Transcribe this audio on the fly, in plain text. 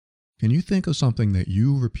Can you think of something that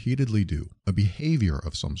you repeatedly do, a behavior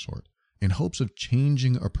of some sort, in hopes of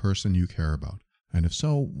changing a person you care about? And if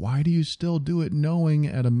so, why do you still do it knowing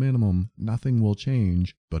at a minimum nothing will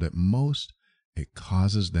change, but at most it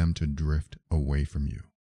causes them to drift away from you?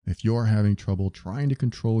 If you're having trouble trying to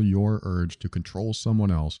control your urge to control someone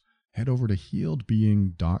else, head over to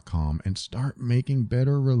healedbeing.com and start making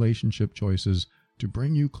better relationship choices to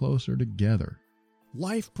bring you closer together.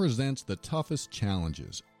 Life presents the toughest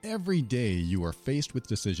challenges. Every day you are faced with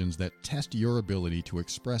decisions that test your ability to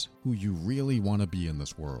express who you really want to be in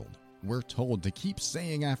this world. We're told to keep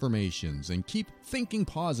saying affirmations and keep thinking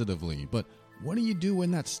positively, but what do you do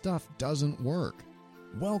when that stuff doesn't work?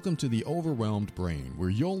 Welcome to the Overwhelmed Brain, where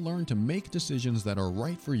you'll learn to make decisions that are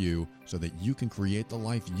right for you so that you can create the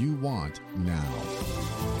life you want now.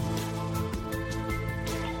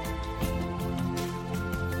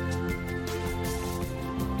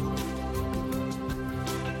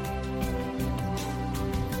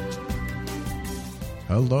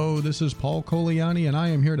 Hello, this is Paul Coliani, and I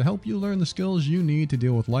am here to help you learn the skills you need to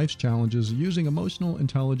deal with life's challenges using emotional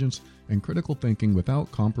intelligence and critical thinking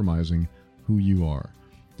without compromising who you are.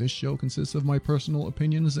 This show consists of my personal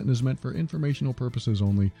opinions and is meant for informational purposes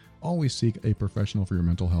only. Always seek a professional for your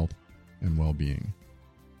mental health and well-being.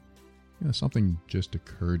 Something just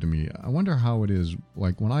occurred to me. I wonder how it is,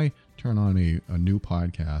 like when I turn on a new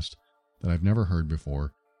podcast that I've never heard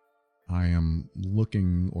before, I am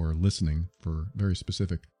looking or listening for very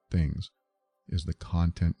specific things. Is the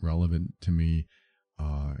content relevant to me?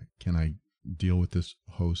 Can I deal with this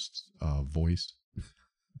host's voice?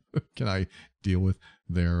 Can I deal with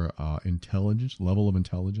their level of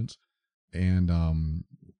intelligence? And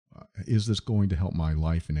is this going to help my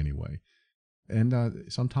life in any way? And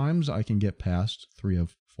sometimes I can get past 3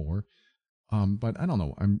 of 4. But I don't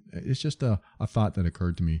know. It's just a thought that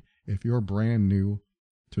occurred to me. If you're brand new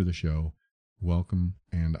to the show, welcome,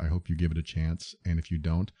 and I hope you give it a chance. And if you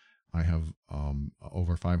don't, I have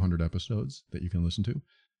over 500 episodes that you can listen to,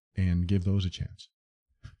 and give those a chance.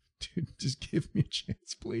 Dude, just give me a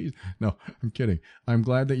chance, please. No, I'm kidding. I'm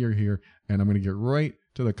glad that you're here, and I'm going to get right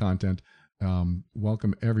to the content.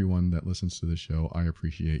 Welcome everyone that listens to the show. I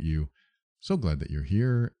appreciate you. So glad that you're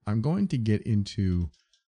here. I'm going to get into,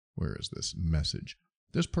 where is this message?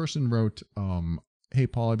 This person wrote, hey,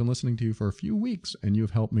 Paul, I've been listening to you for a few weeks, and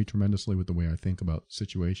you've helped me tremendously with the way I think about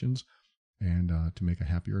situations and to make a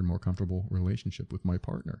happier and more comfortable relationship with my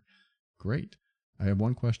partner. Great. I have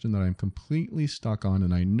one question that I'm completely stuck on,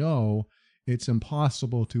 and I know it's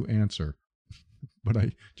impossible to answer, but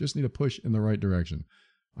I just need a push in the right direction.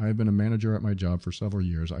 I have been a manager at my job for several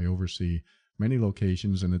years. I oversee many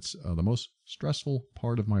locations, and it's the most stressful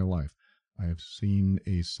part of my life. I have seen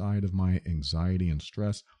a side of my anxiety and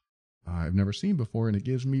stress I've never seen before, and it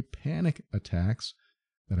gives me panic attacks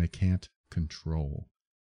that I can't control.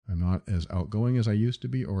 I'm not as outgoing as I used to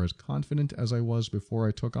be or as confident as I was before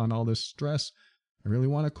I took on all this stress. I really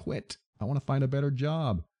want to quit. I want to find a better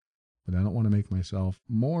job, but I don't want to make myself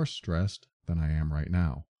more stressed than I am right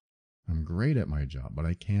now. I'm great at my job, but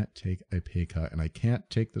I can't take a pay cut, and I can't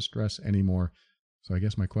take the stress anymore. So I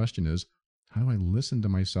guess my question is, how do I listen to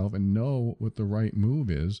myself and know what the right move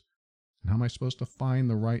is? And how am I supposed to find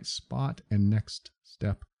the right spot and next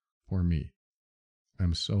step for me?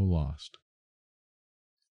 I'm so lost.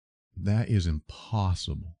 That is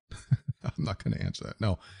impossible. I'm not going to answer that.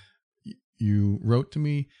 No, you wrote to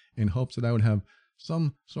me in hopes that I would have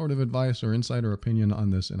some sort of advice or insight or opinion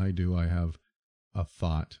on this, and I do. I have a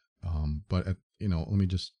thought. But let me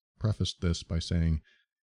just preface this by saying,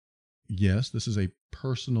 yes, this is a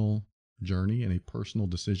personal journey and a personal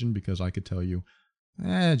decision, because I could tell you,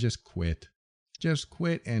 just quit. Just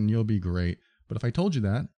quit and you'll be great. But if I told you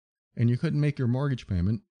that and you couldn't make your mortgage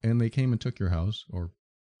payment and they came and took your house, or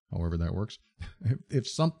however that works, if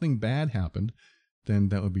something bad happened, then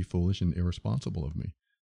that would be foolish and irresponsible of me.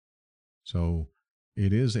 So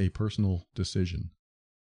it is a personal decision,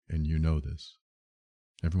 and you know this.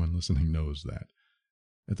 Everyone listening knows that.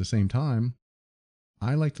 At the same time,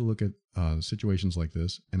 I like to look at situations like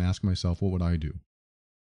this and ask myself, what would I do?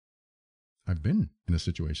 I've been in a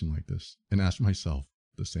situation like this and asked myself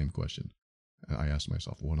the same question. I asked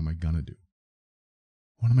myself, what am I going to do?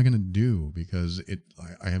 What am I going to do? Because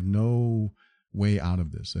I have no way out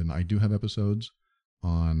of this. And I do have episodes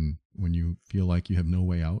on when you feel like you have no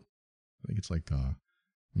way out. I think it's like when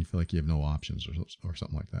you feel like you have no options or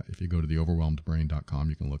something like that. If you go to theoverwhelmedbrain.com,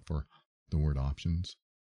 you can look for the word options.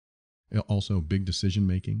 Also, big decision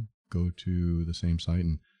making. Go to the same site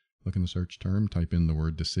and look in the search term, type in the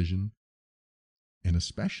word decision. And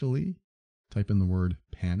especially type in the word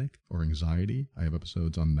panic or anxiety. I have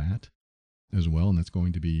episodes on that. as well. And that's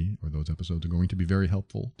going to be, or those episodes are going to be very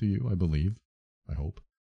helpful to you, I believe. I hope.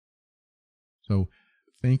 So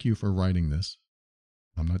thank you for writing this.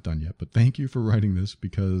 I'm not done yet, but thank you for writing this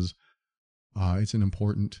because it's an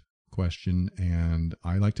important question, and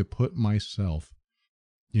I like to put myself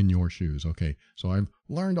in your shoes. Okay, so I've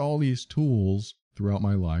learned all these tools throughout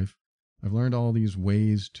my life. I've learned all these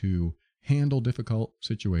ways to handle difficult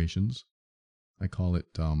situations. I call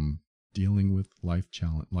it dealing with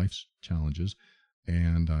life's challenges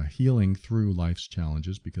and healing through life's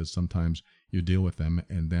challenges, because sometimes you deal with them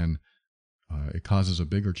and then it causes a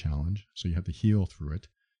bigger challenge. So you have to heal through it.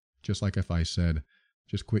 Just like if I said,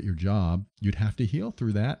 just quit your job, you'd have to heal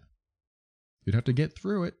through that. You'd have to get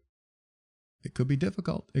through it. It could be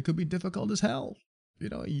difficult. It could be difficult as hell.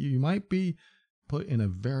 You might be put in a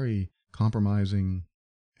very compromising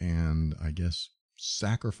and, I guess,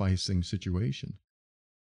 sacrificing situation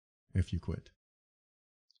if you quit.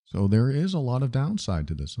 So there is a lot of downside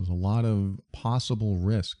to this. There's a lot of possible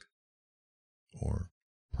risk or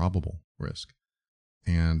probable risk.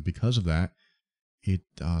 And because of that, it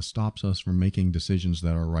stops us from making decisions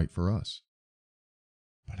that are right for us.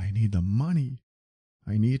 But I need the money.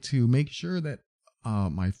 I need to make sure that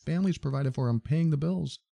my family's provided for. I'm paying the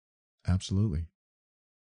bills. Absolutely.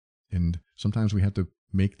 And sometimes we have to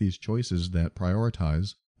make these choices that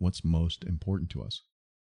prioritize what's most important to us.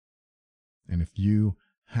 And if you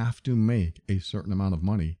have to make a certain amount of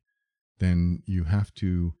money, then you have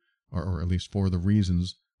to, or at least for the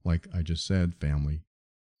reasons like I just said, family,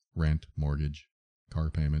 rent, mortgage, car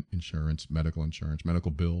payment, insurance,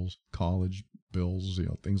 medical bills, college bills,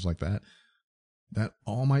 things like that, that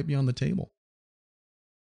all might be on the table.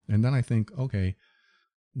 And then I think, okay,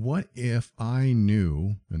 what if I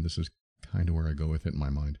knew, and this is kind of where I go with it in my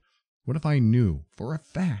mind, what if I knew for a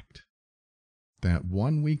fact that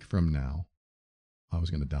 1 week from now, I was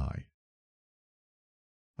going to die?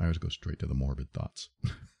 I always go straight to the morbid thoughts.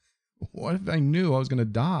 What if I knew I was going to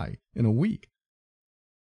die in a week?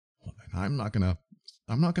 Well, then I'm not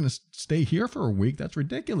going to stay here for a week. That's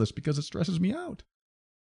ridiculous because it stresses me out.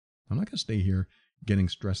 I'm not going to stay here getting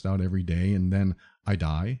stressed out every day and then I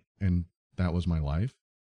die and that was my life.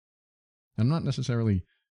 I'm not necessarily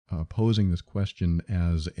posing this question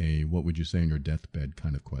as a what would you say in your deathbed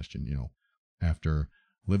kind of question. After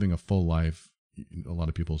living a full life, a lot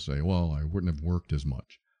of people say, well, I wouldn't have worked as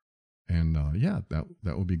much. And yeah,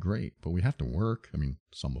 that would be great. But we have to work. I mean,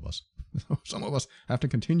 some of us have to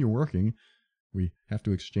continue working. We have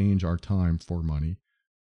to exchange our time for money.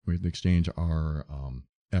 We have to exchange our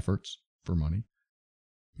efforts for money,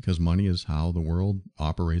 because money is how the world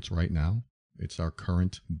operates right now. It's our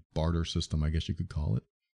current barter system, I guess you could call it.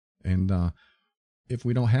 And if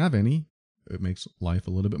we don't have any, it makes life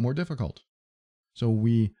a little bit more difficult. So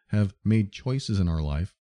we have made choices in our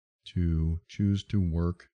life to choose to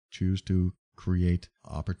work, choose to create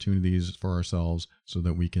opportunities for ourselves so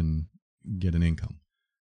that we can get an income.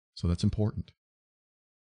 So that's important.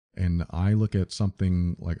 And I look at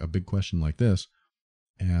something like a big question like this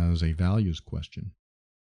as a values question.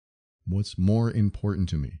 What's more important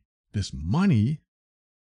to me? This money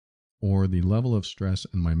or the level of stress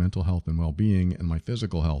in my mental health and well-being and my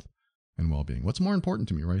physical health and well-being? What's more important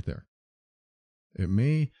to me right there? It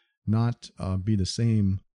may not be the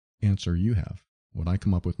same answer you have. What I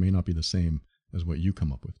come up with may not be the same as what you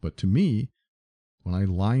come up with. But to me, when I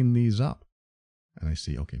line these up and I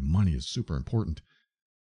see, okay, money is super important.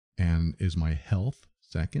 And is my health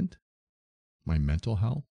second? My mental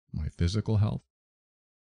health? My physical health?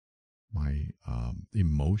 My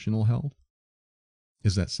emotional health?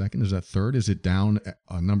 Is that second? Is that third? Is it down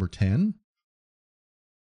at number 10?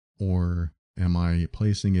 Or am I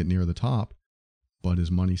placing it near the top, but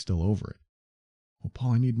is money still over it? Well,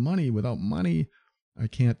 Paul, I need money. Without money, I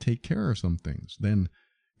can't take care of some things. Then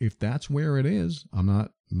if that's where it is, I'm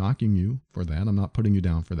not knocking you for that. I'm not putting you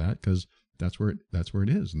down for that, because that's where it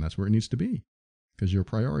is, and that's where it needs to be, because you're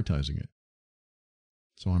prioritizing it.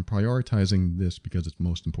 So I'm prioritizing this because it's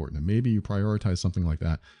most important. And maybe you prioritize something like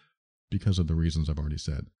that because of the reasons I've already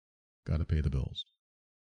said. Got to pay the bills.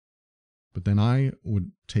 But then I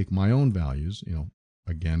would take my own values,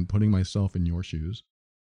 again, putting myself in your shoes,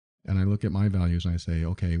 and I look at my values and I say,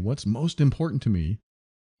 okay, what's most important to me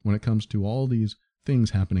when it comes to all these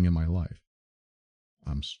things happening in my life?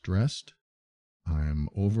 I'm stressed. I'm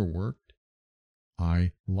overworked.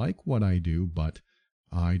 I like what I do, but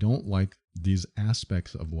I don't like these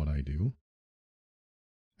aspects of what I do.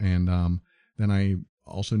 And then I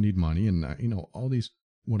also need money, and all these,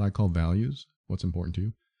 what I call values. What's important to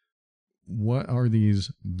you? What are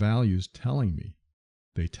these values telling me?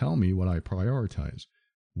 They tell me what I prioritize.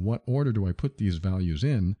 What order do I put these values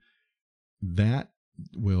in? that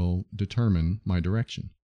will determine my direction.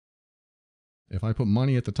 If I put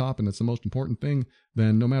money at the top and that's the most important thing,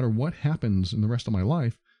 then no matter what happens in the rest of my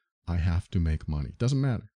life, I have to make money. Doesn't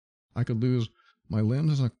matter. I could lose my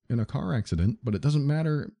limbs in a car accident, but it doesn't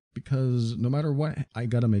matter because no matter what, I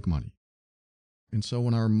got to make money. And so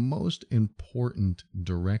when our most important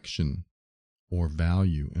direction or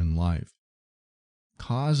value in life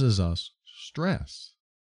causes us stress,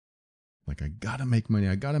 like I got to make money,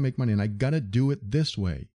 and I got to do it this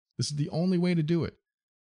way. This is the only way to do it.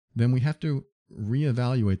 Then we have to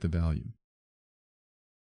reevaluate the value.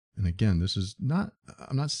 And again,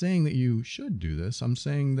 I'm not saying that you should do this. I'm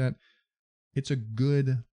saying that it's a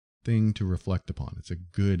good thing to reflect upon. It's a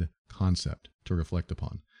good concept to reflect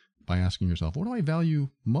upon by asking yourself, what do I value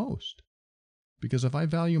most? Because if I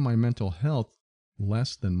value my mental health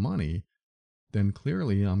less than money, then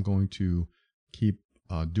clearly I'm going to keep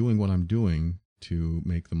doing what I'm doing to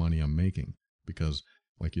make the money I'm making. Because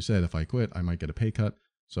like you said, if I quit, I might get a pay cut.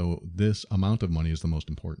 So this amount of money is the most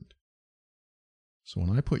important. So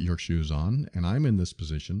when I put your shoes on and I'm in this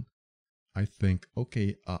position, I think,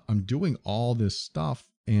 okay, I'm doing all this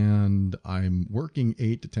stuff and I'm working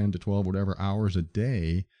 8 to 10 to 12, whatever hours a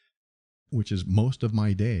day, which is most of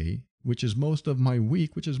my day, which is most of my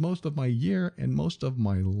week, which is most of my year and most of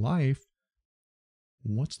my life.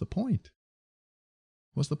 What's the point?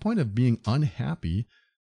 What's the point of being unhappy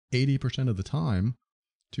 80% of the time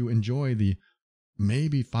to enjoy the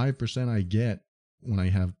maybe 5% I get when I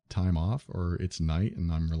have time off, or it's night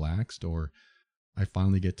and I'm relaxed, or I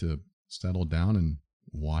finally get to settle down and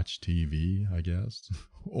watch TV, I guess,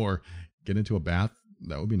 or get into a bath?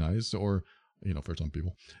 That would be nice. Or, for some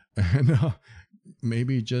people, and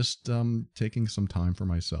maybe just taking some time for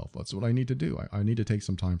myself. That's what I need to do. I need to take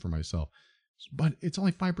some time for myself, but it's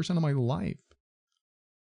only 5% of my life.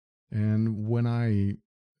 And when I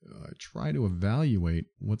try to evaluate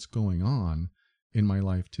what's going on in my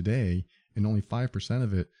life today, and only 5%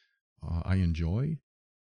 of it I enjoy,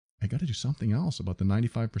 I got to do something else about the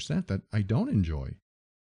 95% that I don't enjoy.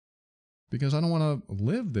 Because I don't want to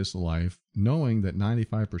live this life knowing that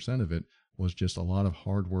 95% of it was just a lot of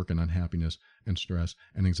hard work and unhappiness and stress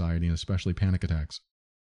and anxiety and especially panic attacks.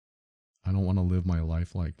 I don't want to live my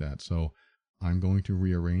life like that. So I'm going to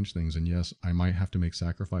rearrange things. And yes, I might have to make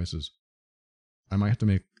sacrifices. I might have to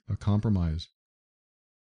make a compromise.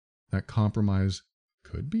 That compromise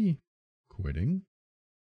could be quitting,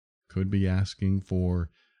 could be asking for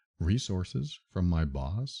resources from my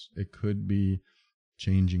boss. It could be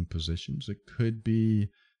changing positions. It could be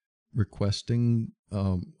requesting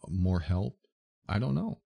more help. I don't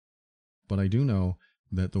know. But I do know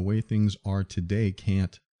that the way things are today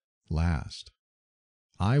can't last.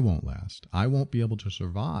 I won't last. I won't be able to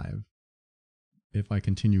survive if I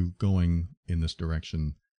continue going in this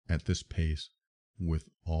direction at this pace with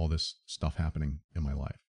all this stuff happening in my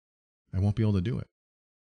life. I won't be able to do it.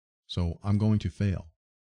 So I'm going to fail.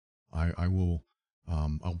 I will,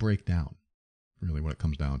 I'll break down, really what it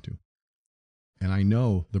comes down to. And I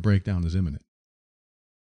know the breakdown is imminent.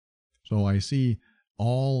 So I see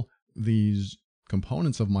all these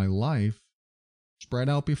components of my life spread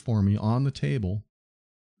out before me on the table,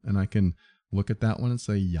 and I can look at that one and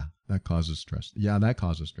say, yeah, that causes stress. Yeah, that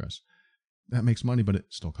causes stress. That makes money, but it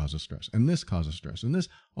still causes stress. And this causes stress. And this,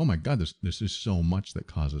 oh my God, this is so much that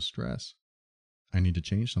causes stress. I need to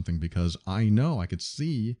change something because I know I could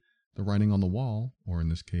see the writing on the wall, or in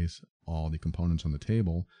this case, all the components on the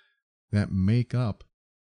table that make up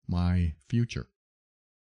my future.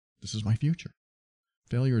 This is my future.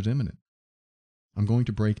 Failure is imminent. I'm going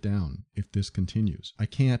to break down if this continues. I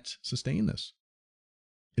can't sustain this.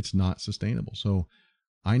 It's not sustainable. So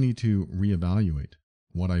I need to reevaluate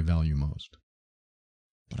what I value most.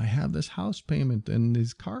 But I have this house payment and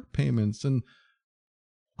these car payments, and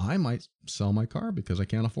I might sell my car because I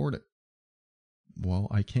can't afford it. Well,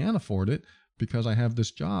 I can afford it because I have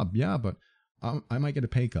this job. Yeah, but I might get a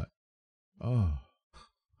pay cut. Oh,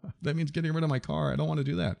 that means getting rid of my car. I don't want to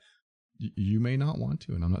do that. You may not want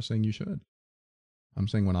to, and I'm not saying you should. I'm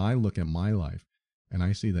saying when I look at my life and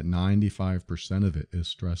I see that 95% of it is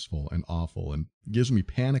stressful and awful and gives me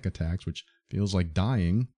panic attacks, which feels like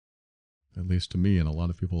dying, at least to me and a lot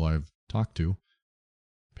of people I've talked to.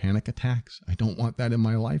 Panic attacks. I don't want that in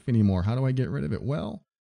my life anymore. How do I get rid of it? Well,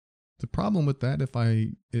 the problem with that if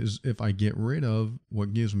I get rid of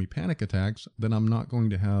what gives me panic attacks, then I'm not going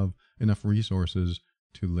to have enough resources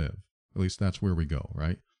to live. At least that's where we go,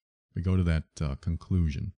 right? We go to that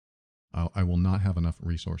conclusion. I will not have enough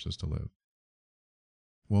resources to live.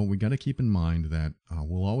 Well, we got to keep in mind that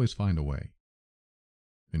we'll always find a way.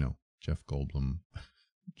 Jeff Goldblum,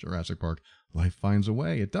 Jurassic Park, life finds a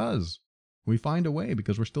way. It does. We find a way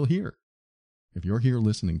because we're still here. If you're here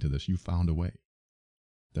listening to this, you found a way.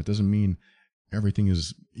 That doesn't mean everything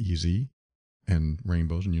is easy and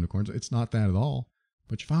rainbows and unicorns. It's not that at all,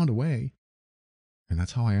 but you found a way. And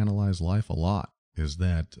that's how I analyze life a lot, is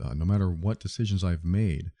that no matter what decisions I've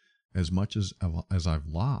made, as much as I've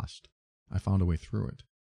lost, I found a way through it.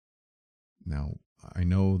 Now, I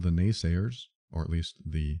know the naysayers, or at least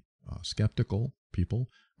the skeptical people,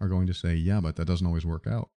 are going to say, yeah, but that doesn't always work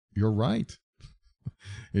out. You're right.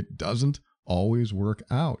 It doesn't always work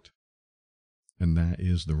out. And that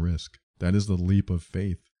is the risk. That is the leap of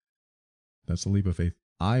faith. That's the leap of faith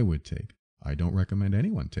I would take. I don't recommend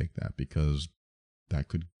anyone take that because that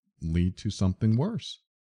could lead to something worse.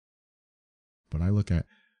 But I look at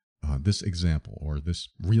this example, or this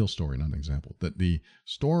real story, not an example, that the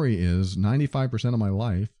story is 95% of my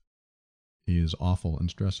life is awful and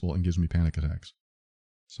stressful and gives me panic attacks.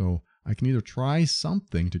 So I can either try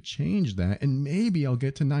something to change that, and maybe I'll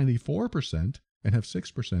get to 94% and have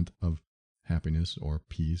 6% of happiness or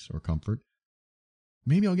peace or comfort.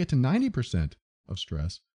 Maybe I'll get to 90% of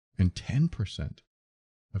stress and 10%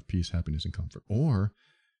 of peace, happiness, and comfort. Or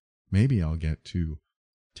maybe I'll get to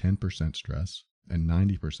 10% stress and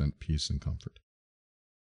 90% peace and comfort.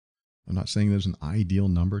 I'm not saying there's an ideal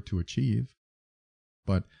number to achieve,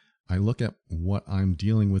 but I look at what I'm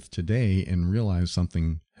dealing with today and realize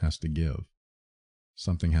something has to give.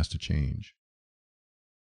 Something has to change.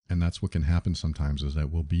 And that's what can happen sometimes, is that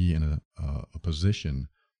we'll be in a position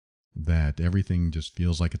that everything just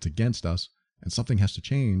feels like it's against us and something has to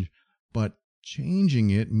change, but changing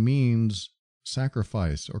it means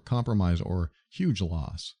sacrifice or compromise or huge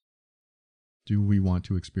loss. Do we want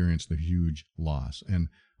to experience the huge loss? And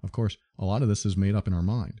of course, a lot of this is made up in our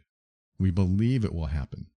mind. We believe it will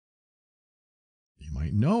happen. You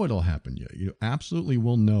might know it'll happen. You absolutely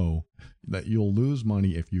will know that you'll lose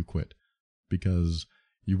money if you quit because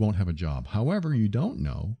you won't have a job. However, you don't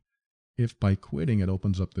know if by quitting it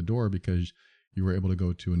opens up the door because you were able to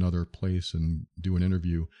go to another place and do an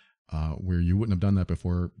interview where you wouldn't have done that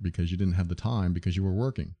before because you didn't have the time because you were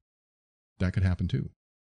working. That could happen too.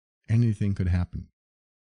 Anything could happen,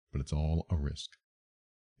 but it's all a risk.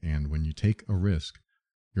 And when you take a risk,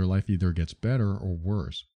 your life either gets better or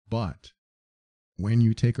worse. But when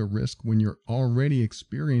you take a risk, when you're already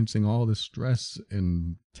experiencing all this stress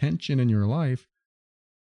and tension in your life,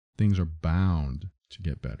 things are bound to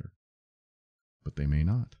get better, but they may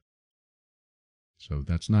not. So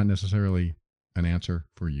that's not necessarily an answer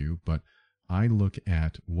for you, but I look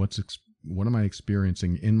at what am I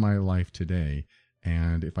experiencing in my life today,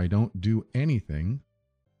 and if I don't do anything,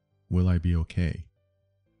 will I be okay?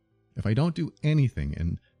 If I don't do anything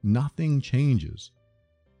and nothing changes,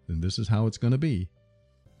 then this is how it's going to be.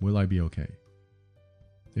 Will I be okay?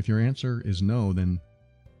 If your answer is no, then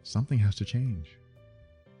something has to change.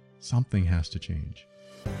 Something has to change.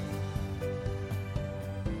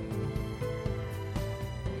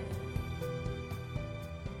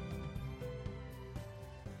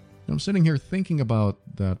 I'm sitting here thinking about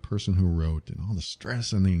that person who wrote and all the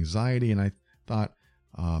stress and the anxiety, and I thought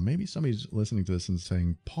maybe somebody's listening to this and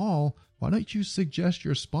saying, Paul, why don't you suggest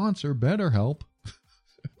your sponsor, BetterHelp?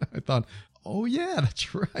 I thought, oh yeah,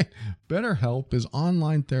 that's right. BetterHelp is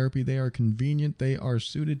online therapy. They are convenient. They are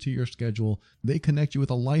suited to your schedule. They connect you with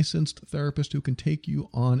a licensed therapist who can take you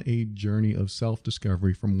on a journey of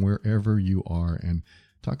self-discovery from wherever you are. And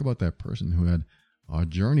talk about that person who had a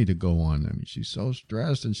journey to go on. I mean, she's so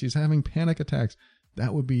stressed and she's having panic attacks.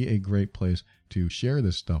 That would be a great place to share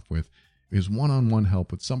this stuff with, is one-on-one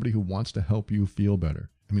help with somebody who wants to help you feel better.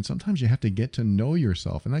 I mean, sometimes you have to get to know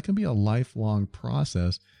yourself, and that can be a lifelong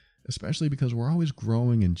process, especially because we're always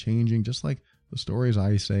growing and changing, just like the stories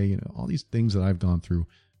I say, all these things that I've gone through.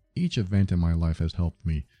 Each event in my life has helped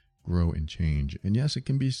me grow and change. And yes, it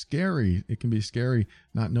can be scary. It can be scary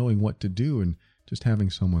not knowing what to do, and just having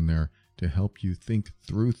someone there to help you think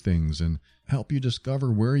through things and help you discover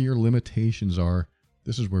where your limitations are.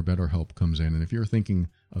 This is where BetterHelp comes in. And if you're thinking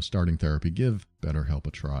of starting therapy, give BetterHelp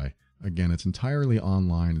a try. Again, it's entirely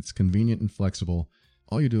online. It's convenient and flexible.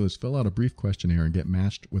 All you do is fill out a brief questionnaire and get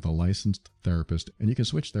matched with a licensed therapist. And you can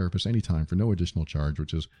switch therapists anytime for no additional charge,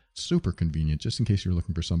 which is super convenient, just in case you're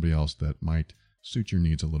looking for somebody else that might suit your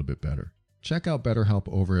needs a little bit better. Check out BetterHelp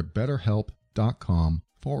over at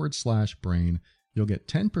betterhelp.com/brain. You'll get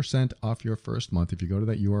 10% off your first month if you go to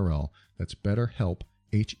that URL. That's BetterHelp,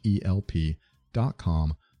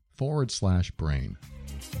 HELP.com/brain.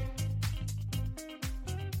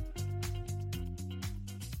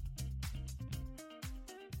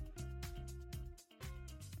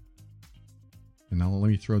 And now let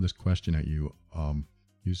me throw this question at you.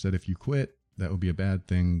 You said if you quit, that would be a bad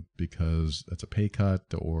thing because that's a pay cut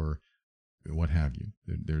or what have you.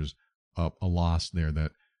 There's a loss there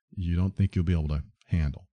that you don't think you'll be able to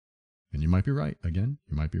handle. And you might be right. Again,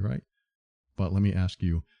 you might be right. But let me ask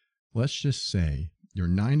you, let's just say you're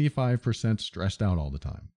 95% stressed out all the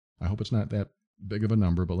time. I hope it's not that big of a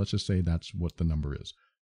number, but let's just say that's what the number is.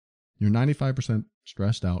 You're 95%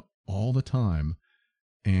 stressed out all the time,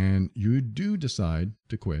 and you do decide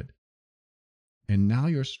to quit. And now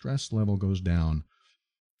your stress level goes down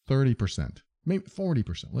 30%, maybe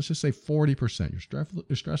 40%. Let's just say 40%.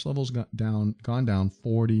 Your stress level's gone down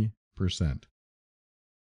 40%.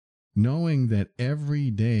 Knowing that every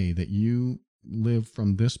day that you live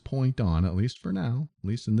from this point on, at least for now, at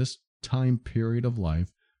least in this time period of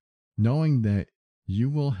life, knowing that you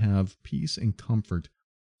will have peace and comfort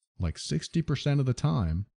like 60% of the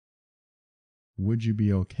time, would you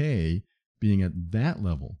be okay being at that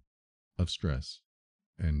level of stress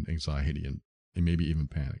and anxiety and maybe even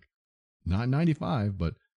panic? Not 95,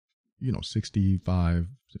 but 65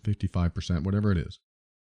 to 55%, whatever it is.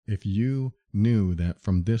 If you knew that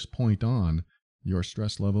from this point on, your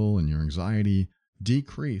stress level and your anxiety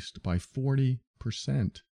decreased by 40%,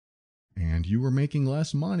 and you were making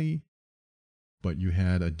less money, but you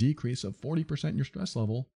had a decrease of 40% in your stress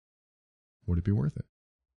level, would it be worth it?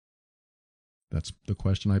 That's the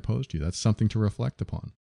question I posed to you. That's something to reflect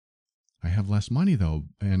upon. I have less money though,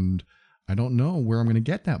 and I don't know where I'm going to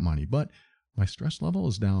get that money, but my stress level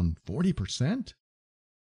is down 40%.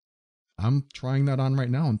 I'm trying that on right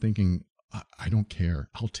now and thinking, I don't care.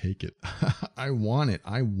 I'll take it. I want it.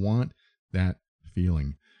 I want that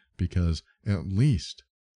feeling because at least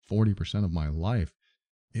 40% of my life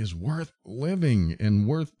is worth living and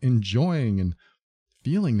worth enjoying and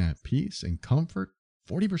feeling that peace and comfort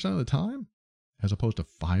 40% of the time, as opposed to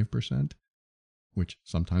 5%, which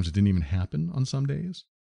sometimes it didn't even happen on some days.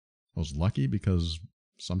 I was lucky because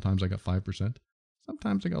sometimes I got 5%.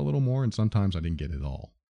 Sometimes I got a little more, and sometimes I didn't get it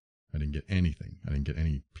all. I didn't get anything. I didn't get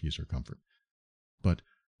any peace or comfort. But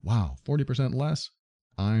wow, 40% less,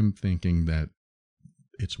 I'm thinking that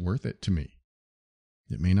it's worth it to me.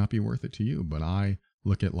 It may not be worth it to you, but I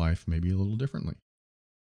look at life maybe a little differently.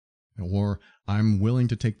 Or I'm willing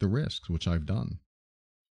to take the risks, which I've done.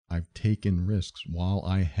 I've taken risks while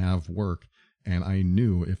I have work, and I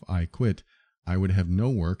knew if I quit, I would have no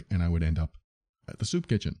work and I would end up at the soup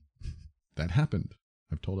kitchen. That happened.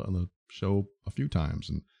 I've told it on the show a few times,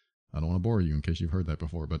 and I don't want to bore you in case you've heard that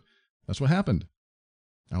before, but that's what happened.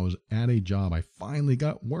 I was at a job. I finally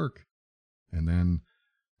got work. And then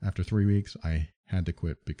after 3 weeks, I had to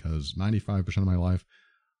quit because 95% of my life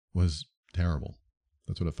was terrible.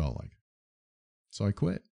 That's what it felt like. So I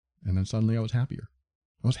quit. And then suddenly I was happier.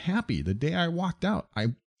 I was happy. The day I walked out,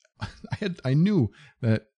 I knew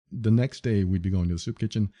that the next day we'd be going to the soup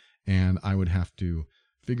kitchen and I would have to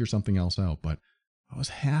figure something else out. But I was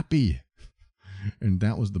happy. And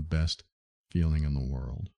that was the best feeling in the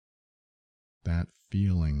world. That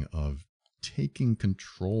feeling of taking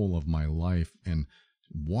control of my life and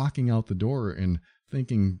walking out the door and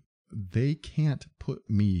thinking they can't put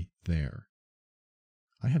me there.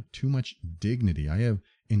 I have too much dignity. I have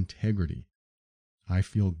integrity. I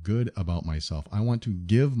feel good about myself. I want to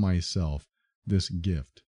give myself this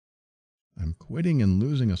gift. I'm quitting and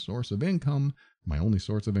losing a source of income, my only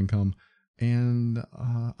source of income, and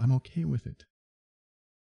I'm okay with it.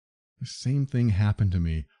 The same thing happened to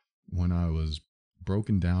me when I was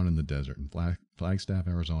broken down in the desert in Flagstaff,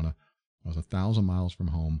 Arizona. I was 1,000 miles from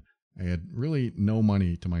home. I had really no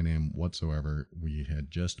money to my name whatsoever. We had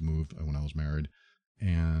just moved when I was married,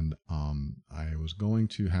 and I was going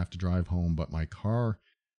to have to drive home, but my car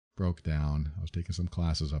broke down. I was taking some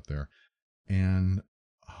classes up there, and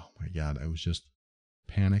oh my God, I was just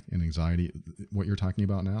panic and anxiety. What you're talking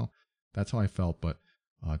about now, that's how I felt, but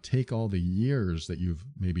take all the years that you've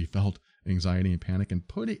maybe felt anxiety and panic and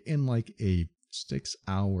put it in like a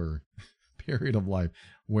 6-hour period of life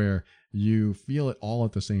where you feel it all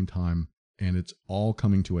at the same time and it's all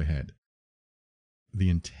coming to a head.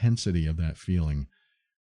 The intensity of that feeling,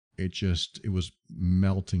 it was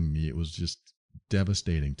melting me. It was just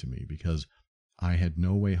devastating to me because I had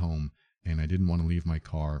no way home and I didn't want to leave my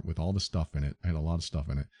car with all the stuff in it. I had a lot of stuff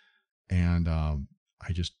in it. And I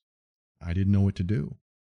didn't know what to do.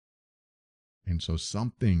 And so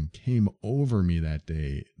something came over me that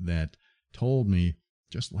day that told me,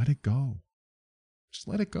 just let it go. Just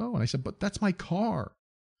let it go. And I said, but that's my car.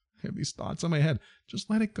 I have these thoughts in my head.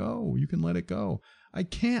 Just let it go. You can let it go. I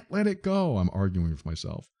can't let it go. I'm arguing with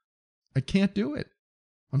myself. I can't do it.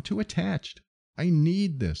 I'm too attached. I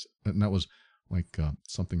need this. And that was like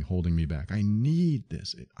something holding me back. I need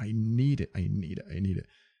this. I need it. I need it. I need it.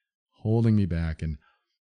 holding me back, and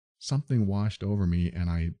something washed over me, and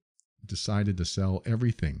I decided to sell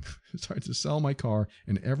everything. I started to sell my car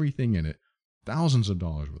and everything in it, thousands of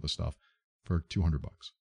dollars worth of stuff, for $200.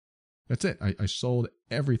 That's it. I sold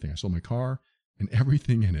everything. I sold my car and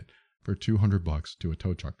everything in it for $200 to a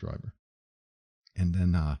tow truck driver. And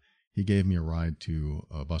then he gave me a ride to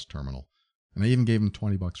a bus terminal, and I even gave him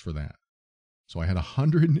 $20 for that. So I had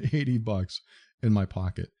 $180 in my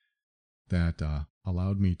pocket that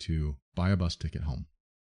allowed me to buy a bus ticket home.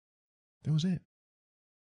 That was it.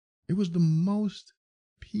 It was the most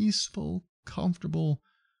peaceful, comfortable,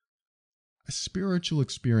 spiritual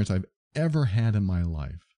experience I've ever had in my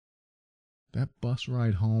life. That bus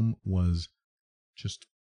ride home was just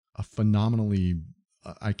a phenomenally,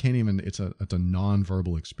 I can't even, it's a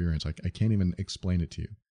non-verbal experience. I can't even explain it to you,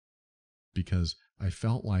 because I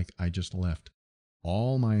felt like I just left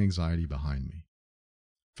all my anxiety behind me.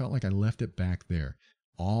 Felt like I left it back there.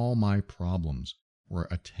 All my problems were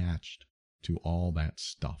attached to all that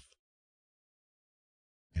stuff.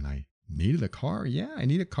 And I needed a car. Yeah, I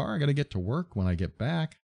need a car. I got to get to work when I get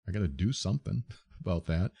back. I got to do something about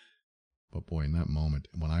that. But boy, in that moment,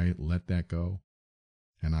 when I let that go,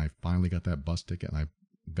 and I finally got that bus ticket, and I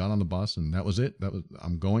got on the bus, and that was it.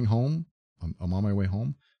 I'm going home. I'm on my way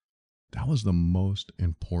home. That was the most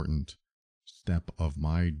important step of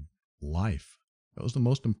my life. That was the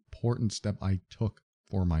most important step I took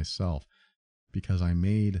for myself, because I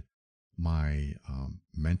made my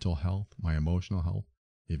mental health, my emotional health,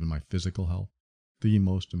 even my physical health, the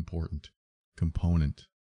most important component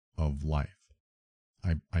of life.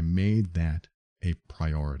 I made that a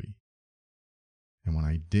priority. And when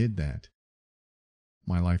I did that,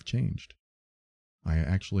 my life changed. I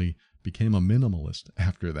actually became a minimalist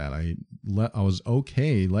after that. I was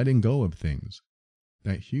okay letting go of things.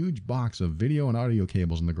 That huge box of video and audio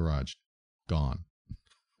cables in the garage, gone.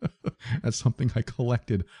 That's something I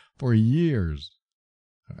collected for years.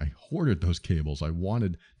 I hoarded those cables. I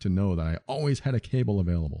wanted to know that I always had a cable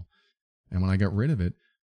available. And when I got rid of it,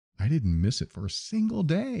 I didn't miss it for a single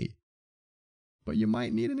day. But you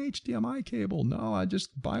might need an HDMI cable. No, I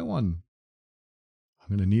just buy one. I'm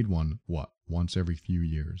going to need one, once every few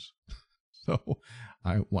years. So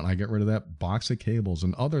when I got rid of that box of cables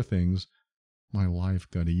and other things, my life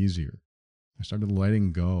got easier. I started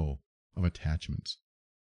letting go of attachments,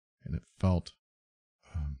 and it felt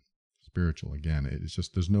spiritual again. It's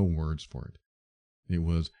just, there's no words for it. It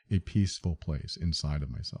was a peaceful place inside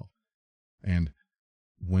of myself. And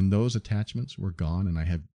when those attachments were gone, and I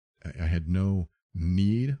had no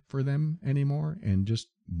need for them anymore, and just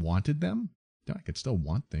wanted them, I could still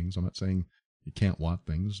want things. I'm not saying you can't want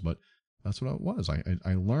things, but that's what it was.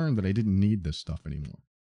 I learned that I didn't need this stuff anymore.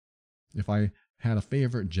 If I had a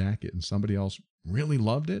favorite jacket and somebody else really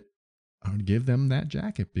loved it, I would give them that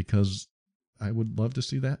jacket, because I would love to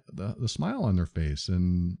see that the smile on their face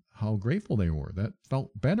and how grateful they were. That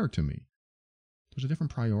felt better to me. There's a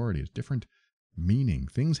different priorities, different meaning.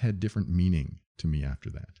 Things had different meaning to me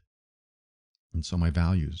after that. And so my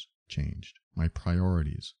values changed. My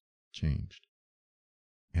priorities changed.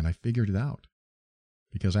 And I figured it out.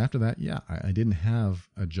 Because after that, I didn't have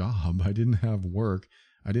a job. I didn't have work.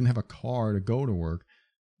 I didn't have a car to go to work.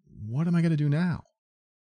 What am I going to do now?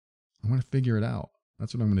 I'm going to figure it out.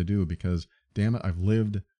 That's what I'm going to do, because, damn it, I've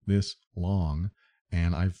lived this long,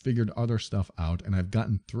 and I've figured other stuff out, and I've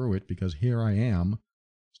gotten through it, because here I am,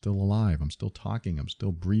 still alive. I'm still talking. I'm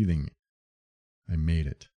still breathing. I made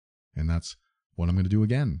it. And that's what I'm going to do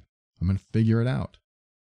again. I'm going to figure it out.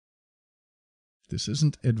 This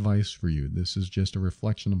isn't advice for you. This is just a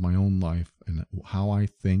reflection of my own life and how I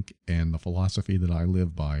think and the philosophy that I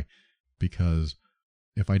live by. Because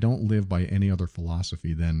if I don't live by any other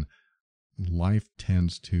philosophy, then life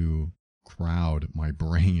tends to crowd my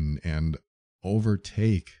brain and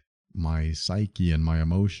overtake my psyche and my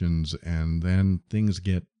emotions. And then things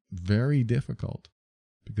get very difficult,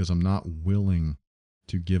 because I'm not willing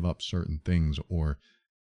to give up certain things or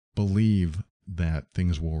believe that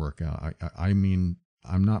things will work out. I mean,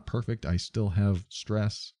 I'm not perfect. I still have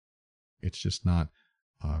stress. It's just not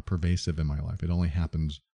pervasive in my life. It only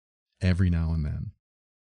happens every now and then.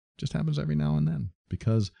 Just happens every now and then,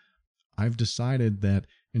 because I've decided that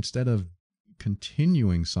instead of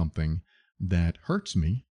continuing something that hurts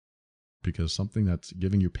me, because something that's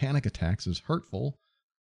giving you panic attacks is hurtful,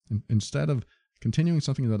 instead of continuing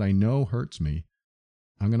something that I know hurts me,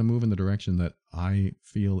 I'm going to move in the direction that I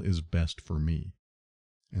feel is best for me,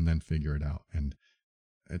 and then figure it out. And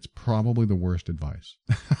it's probably the worst advice.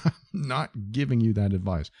 I'm not giving you that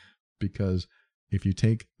advice, because if you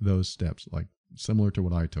take those steps, like similar to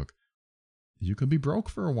what I took, you could be broke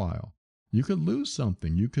for a while. You could lose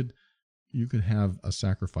something. You could you could have a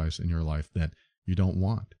sacrifice in your life that you don't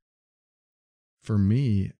want. For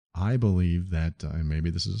me, I believe that, and maybe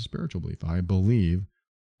this is a spiritual belief, I believe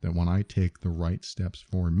that when I take the right steps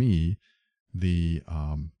for me, the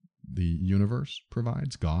universe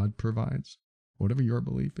provides, God provides, whatever your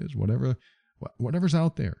belief is, whatever's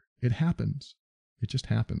out there, it happens. It just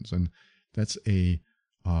happens. And that's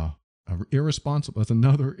that's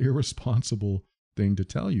another irresponsible thing to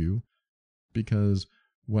tell you, because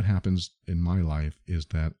what happens in my life is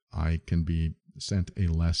that I can be sent a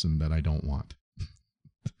lesson that I don't want.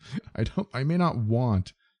 I may not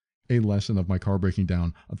want a lesson of my car breaking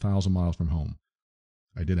down 1,000 miles from home.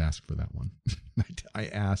 I did ask for that one. I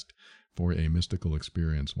asked for a mystical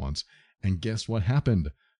experience once, and guess what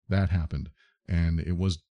happened? That happened. And it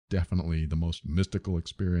was definitely the most mystical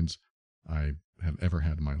experience I have ever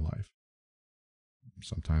had in my life.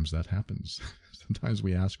 Sometimes that happens. Sometimes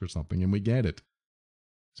we ask for something and we get it.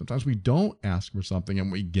 Sometimes we don't ask for something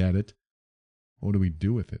and we get it. What do we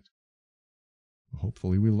do with it?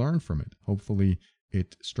 Hopefully we learn from it. Hopefully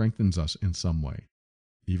it strengthens us in some way,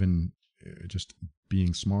 even just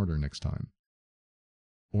being smarter next time.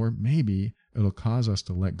 Or maybe it'll cause us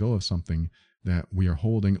to let go of something that we are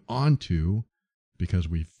holding on to because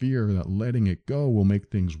we fear that letting it go will make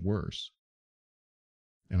things worse.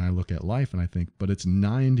 And I look at life and I think, but it's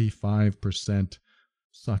 95%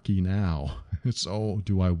 sucky now. So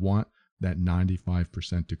do I want that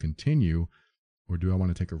 95% to continue, or do I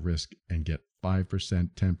want to take a risk and get 5%,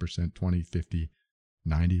 10%, 20, 50,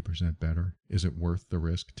 90% better? Is it worth the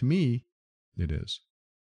risk? To me, it is.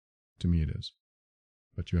 To me, it is.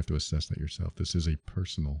 But you have to assess that yourself. This is a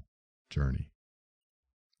personal journey.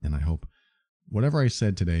 And I hope whatever I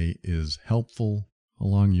said today is helpful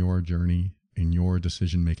along your journey in your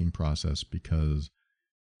decision-making process, because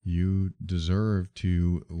you deserve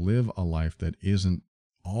to live a life that isn't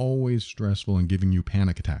always stressful and giving you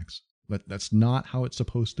panic attacks. That's not how it's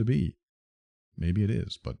supposed to be. Maybe it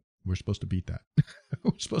is, but we're supposed to beat that.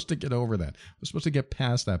 We're supposed to get over that. We're supposed to get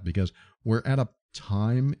past that, because we're at a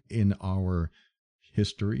time in our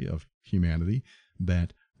history of humanity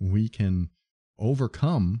that we can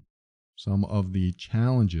overcome some of the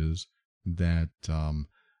challenges that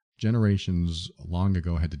generations long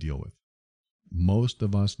ago had to deal with. Most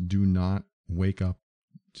of us do not wake up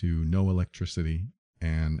to no electricity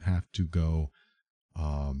and have to go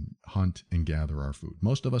hunt and gather our food.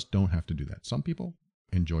 Most of us don't have to do that. Some people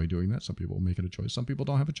enjoy doing that. Some people make it a choice. Some people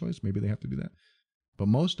don't have a choice. Maybe they have to do that. But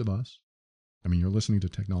most of us, I mean, you're listening to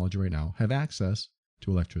technology right now, have access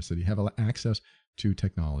to electricity, have access to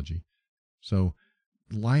technology. So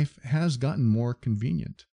life has gotten more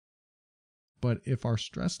convenient. But if our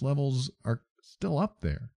stress levels are still up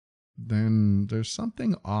there, then there's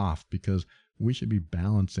something off, because we should be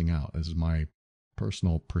balancing out. This is my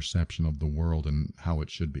personal perception of the world and how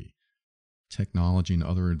it should be. Technology and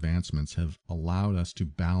other advancements have allowed us to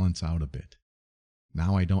balance out a bit.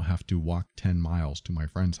 Now I don't have to walk 10 miles to my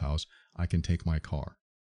friend's house. I can take my car.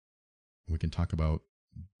 We can talk about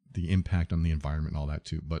the impact on the environment and all that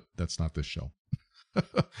too, but that's not this show.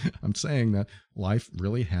 I'm saying that life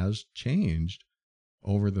really has changed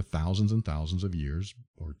over the thousands and thousands of years,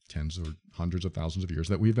 or tens or hundreds of thousands of years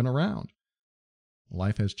that we've been around.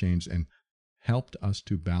 Life has changed and helped us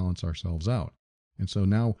to balance ourselves out. And so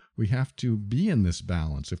now we have to be in this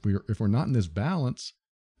balance. If we're not in this balance,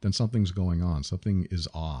 then something's going on. Something is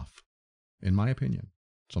off. In my opinion,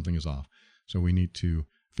 something is off. So we need to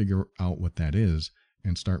figure out what that is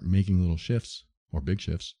and start making little shifts, or big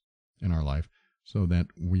shifts, in our life, so that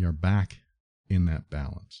we are back in that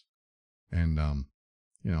balance. And,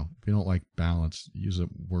 if you don't like balance, use a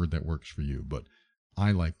word that works for you. But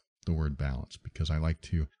I like the word balance, because I like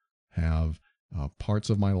to have parts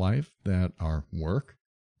of my life that are work,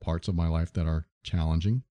 parts of my life that are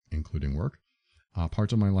challenging, including work,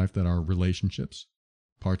 parts of my life that are relationships,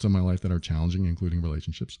 parts of my life that are challenging, including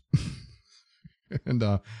relationships. And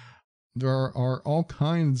there are all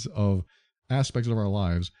kinds of aspects of our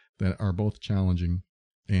lives that are both challenging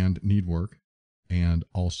and need work, and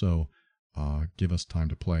also give us time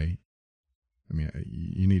to play. I mean,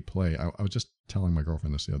 you need play. I was just telling my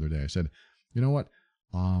girlfriend this the other day. I said, you know what?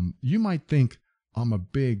 You might think I'm a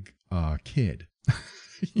big kid.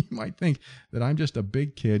 You might think that I'm just a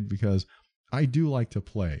big kid because I do like to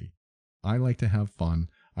play. I like to have fun.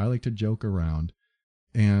 I like to joke around.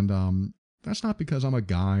 And that's not because I'm a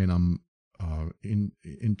guy and I'm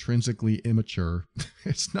intrinsically immature.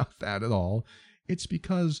 It's not that at all. It's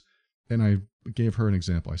because, and I gave her an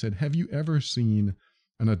example. I said, have you ever seen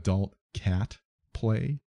an adult cat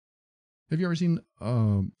play? Have you ever seen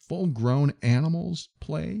full-grown animals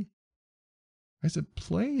play? I said,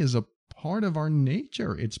 play is a part of our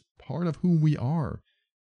nature. It's part of who we are.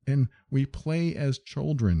 And we play as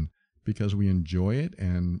children because we enjoy it.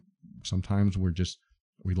 And sometimes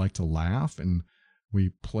we like to laugh, and we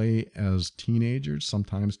play as teenagers,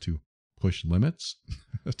 sometimes to push limits,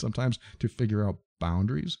 sometimes to figure out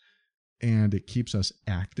boundaries. And it keeps us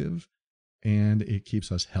active and it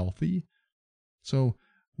keeps us healthy. So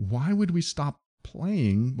why would we stop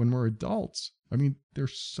playing when we're adults? I mean,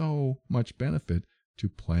 there's so much benefit to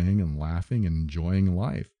playing and laughing and enjoying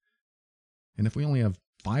life. And if we only have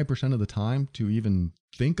 5% of the time to even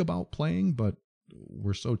think about playing, but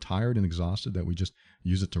we're so tired and exhausted that we just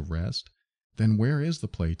use it to rest, then where is the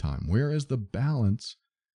playtime? Where is the balance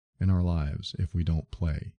in our lives if we don't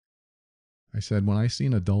play? I said, when I see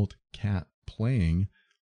an adult cat playing,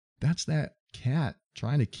 that's that cat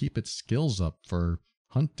trying to keep its skills up for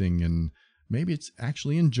hunting, and maybe it's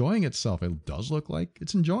actually enjoying itself. It does look like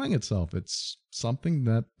it's enjoying itself. It's something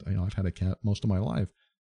that, I've had a cat most of my life.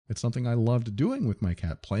 It's something I loved doing with my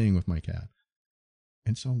cat, playing with my cat.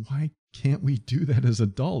 And so why can't we do that as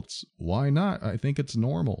adults? Why not? I think it's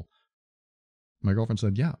normal. My girlfriend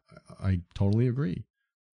said, yeah, I totally agree.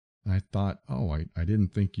 And I thought, I didn't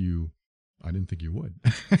think you would.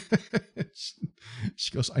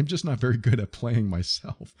 She goes, I'm just not very good at playing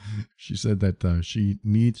myself. She said that she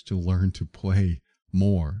needs to learn to play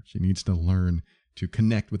more. She needs to learn to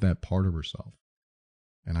connect with that part of herself.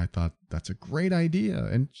 And I thought, that's a great idea.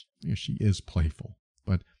 And she is playful,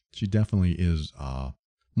 but she definitely is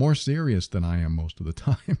more serious than I am most of the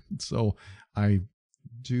time. So I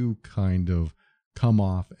do kind of come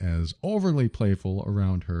off as overly playful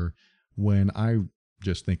around her when I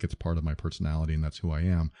just think it's part of my personality and that's who I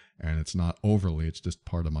am. And it's not overly, it's just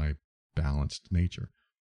part of my balanced nature.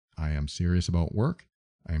 I am serious about work.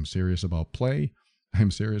 I am serious about play. I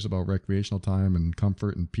am serious about recreational time and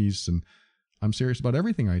comfort and peace. And I'm serious about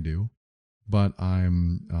everything I do, but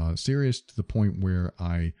I'm serious to the point where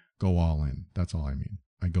I go all in. That's all I mean.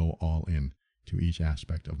 I go all in to each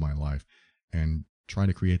aspect of my life and try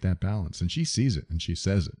to create that balance. And she sees it and she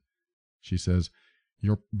says it. She says,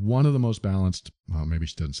 you're one of the most balanced. Well, maybe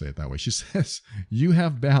she doesn't say it that way. She says, you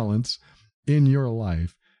have balance in your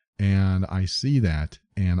life. And I see that,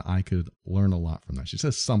 and I could learn a lot from that. She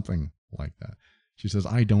says something like that. She says,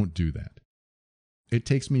 I don't do that. It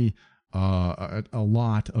takes me a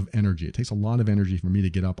lot of energy. It takes a lot of energy for me to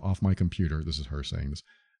get up off my computer. This is her saying this.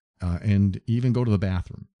 And even go to the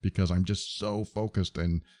bathroom because I'm just so focused,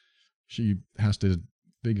 and she has to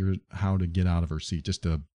figure how to get out of her seat just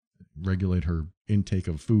to regulate her intake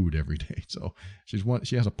of food every day. So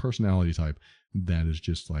she has a personality type that is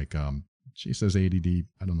just like, she says ADD.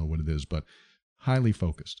 I don't know what it is, but highly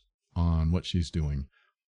focused on what she's doing.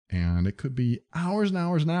 And it could be hours and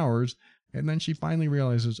hours and hours. And then she finally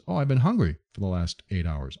realizes, I've been hungry for the last 8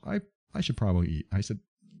 hours. I should probably eat. I said,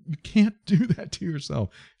 you can't do that to yourself.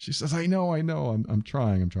 She says, I know. I'm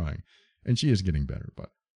trying. And she is getting better.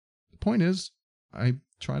 But the point is, I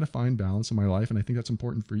try to find balance in my life. And I think that's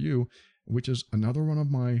important for you, which is another one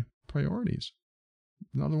of my priorities,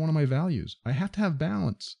 another one of my values. I have to have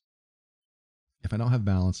balance. If I don't have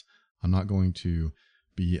balance, I'm not going to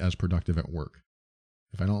be as productive at work.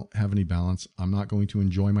 If I don't have any balance, I'm not going to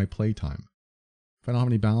enjoy my playtime. If I don't have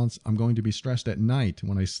any balance, I'm going to be stressed at night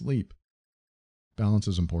when I sleep. Balance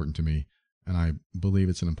is important to me, and I believe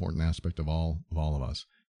it's an important aspect of all of us.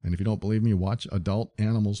 And if you don't believe me, watch adult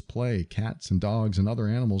animals play. Cats and dogs and other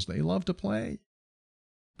animals, they love to play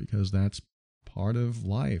because that's part of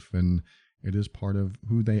life, and it is part of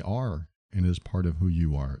who they are, and is part of who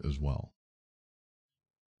you are as well.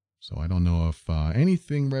 So I don't know if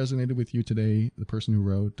anything resonated with you today, the person who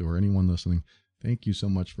wrote or anyone listening. Thank you so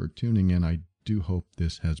much for tuning in. I do hope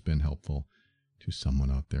this has been helpful to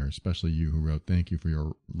someone out there, especially you who wrote. Thank you for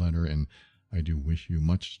your letter, and I do wish you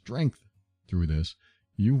much strength through this.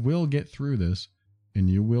 You will get through this, and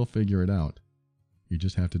you will figure it out. You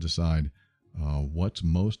just have to decide what's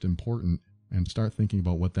most important and start thinking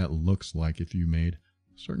about what that looks like if you made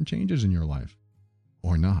certain changes in your life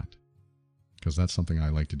or not. Because that's something I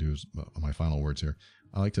like to do is my final words here.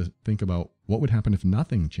 I like to think about what would happen if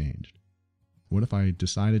nothing changed. What if I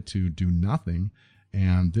decided to do nothing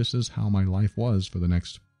and this is how my life was for the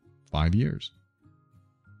next 5 years?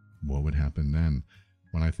 What would happen then?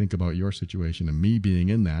 When I think about your situation and me being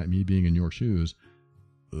in that, me being in your shoes,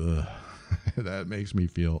 that makes me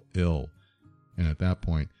feel ill. And at that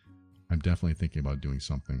point, I'm definitely thinking about doing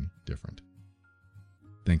something different.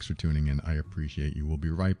 Thanks for tuning in. I appreciate you. We'll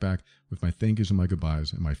be right back with my thank yous and my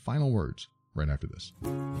goodbyes and my final words right after this.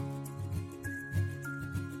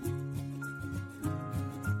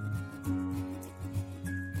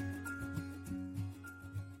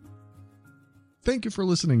 Thank you for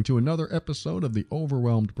listening to another episode of The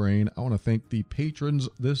Overwhelmed Brain. I want to thank the patrons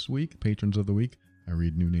this week, patrons of the week. I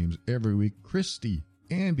read new names every week. Christy,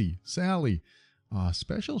 Andy, Sally.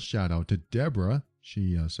 Special shout out to Deborah.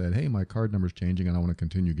 She said, hey, my card number's changing and I want to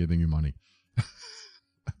continue giving you money.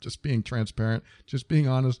 Just being transparent, just being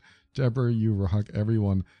honest. Deborah, you rock.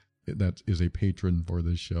 Everyone that is a patron for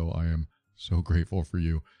this show, I am so grateful for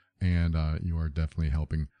you. And you are definitely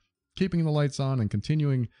helping keeping the lights on and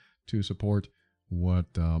continuing to support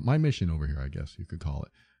what my mission over here, I guess you could call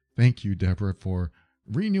it. Thank you, Deborah, for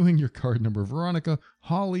renewing your card number. Veronica,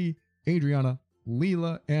 Holly, Adriana,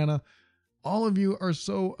 Leela, Anna, all of you are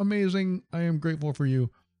so amazing. I am grateful for you.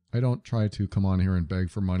 I don't try to come on here and beg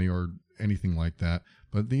for money or anything like that,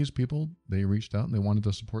 but these people, they reached out and they wanted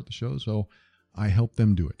to support the show, so I helped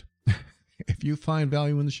them do it. If you find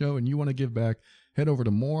value in the show and you want to give back, head over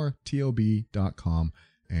to moretob.com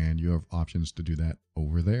and you have options to do that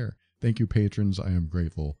over there. Thank you, patrons. I am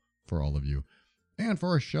grateful for all of you. And for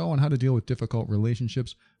our show on how to deal with difficult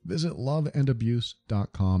relationships, visit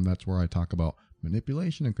loveandabuse.com. That's where I talk about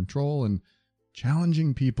manipulation and control and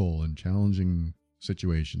challenging people and challenging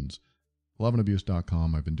situations.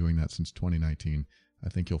 Loveandabuse.com. I've been doing that since 2019. I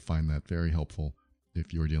think you'll find that very helpful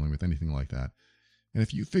if you are dealing with anything like that. And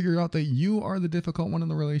if you figure out that you are the difficult one in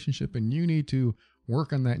the relationship and you need to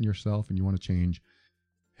work on that in yourself and you want to change,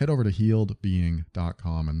 head over to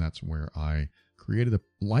healedbeing.com, and that's where I created a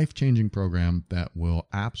life-changing program that will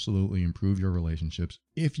absolutely improve your relationships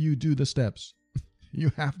if you do the steps.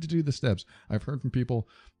 You have to do the steps. I've heard from people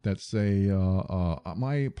that say,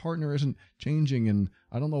 my partner isn't changing and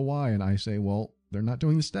I don't know why. And I say, well, they're not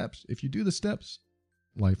doing the steps. If you do the steps,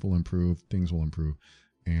 life will improve, things will improve.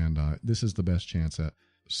 And this is the best chance at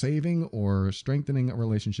saving or strengthening a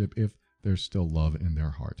relationship if there's still love in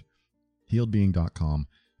their heart. Healedbeing.com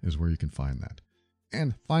is where you can find that.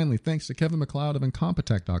 And finally, thanks to Kevin MacLeod of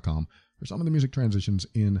Incompetech.com for some of the music transitions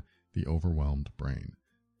in The Overwhelmed Brain.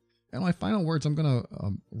 And my final words, I'm going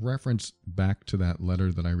to reference back to that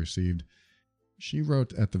letter that I received. She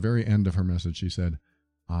wrote at the very end of her message, she said,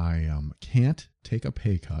 I can't take a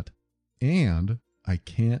pay cut and I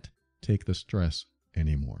can't take the stress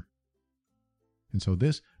anymore. And so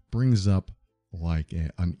this brings up like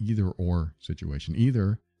an either or situation.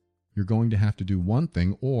 Either you're going to have to do one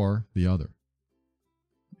thing or the other.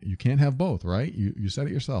 You can't have both, right? You said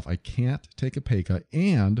it yourself. I can't take a pay cut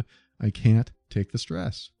and I can't take the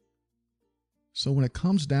stress. So when it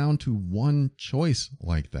comes down to one choice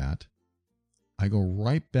like that, I go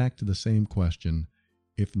right back to the same question.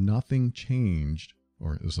 If nothing changed,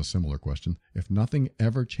 or it's a similar question, if nothing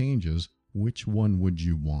ever changes, which one would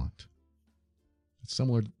you want? It's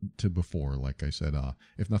similar to before, like I said,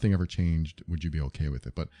 if nothing ever changed, would you be okay with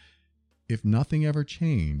it? But if nothing ever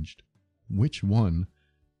changed, which one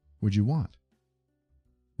would you want?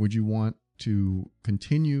 Would you want to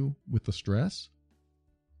continue with the stress?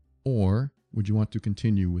 Or would you want to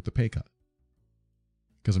continue with the pay cut?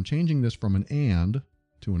 Because I'm changing this from an and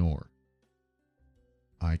to an or.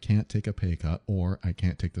 I can't take a pay cut or I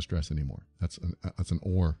can't take the stress anymore. That's an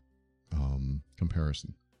or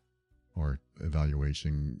comparison or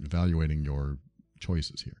evaluating your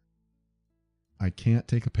choices here. I can't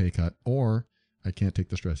take a pay cut or I can't take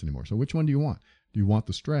the stress anymore. So which one do you want? Do you want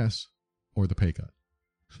the stress or the pay cut?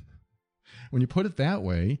 When you put it that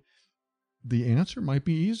way, the answer might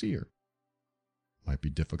be easier. Might be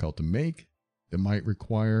difficult to make. It might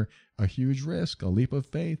require a huge risk, a leap of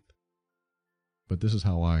faith. But this is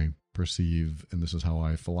how I perceive, and this is how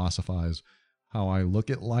I philosophize, how I look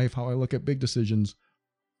at life, how I look at big decisions.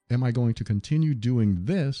 Am I going to continue doing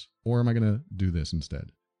this, or am I going to do this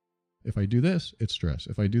instead? If I do this, it's stress.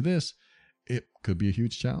 If I do this, it could be a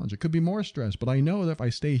huge challenge. It could be more stress, but I know that if I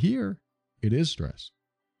stay here, it is stress.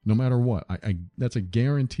 No matter what, that's a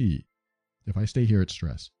guarantee. If I stay here, it's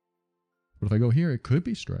stress. But if I go here, it could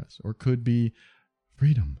be stress, or it could be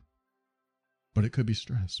freedom. But it could be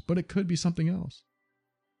stress, but it could be something else.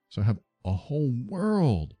 So I have a whole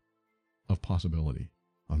world of possibility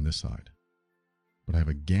on this side. But I have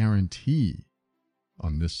a guarantee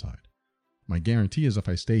on this side. My guarantee is if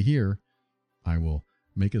I stay here, I will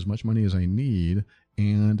make as much money as I need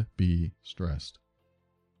and be stressed.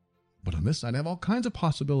 But on this side, I have all kinds of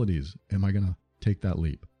possibilities. Am I going to take that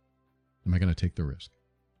leap? Am I going to take the risk?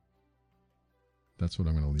 That's what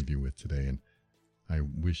I'm going to leave you with today. And I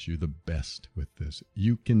wish you the best with this.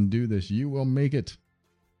 You can do this. You will make it.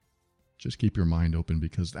 Just keep your mind open,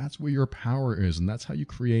 because that's where your power is, and that's how you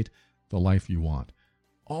create the life you want.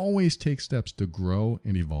 Always take steps to grow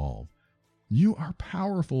and evolve. You are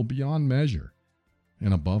powerful beyond measure.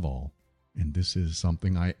 And above all, and this is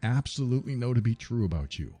something I absolutely know to be true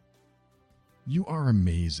about you, You are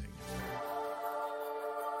amazing.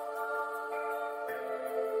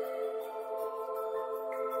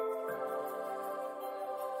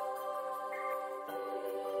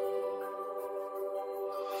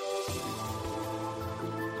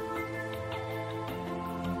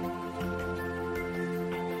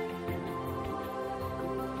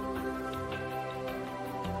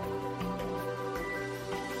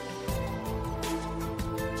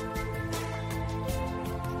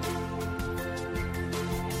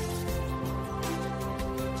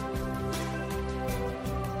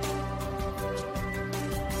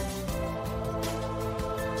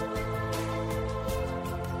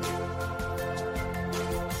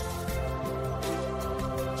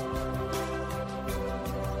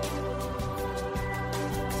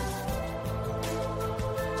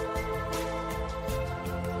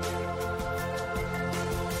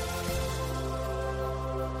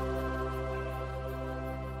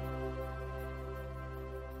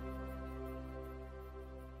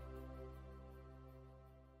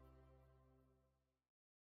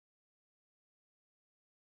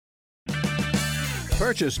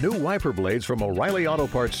 Purchase new wiper blades from O'Reilly Auto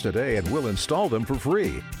Parts today and we'll install them for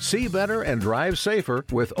free. See better and drive safer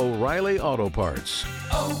with O'Reilly Auto Parts.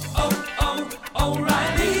 Oh,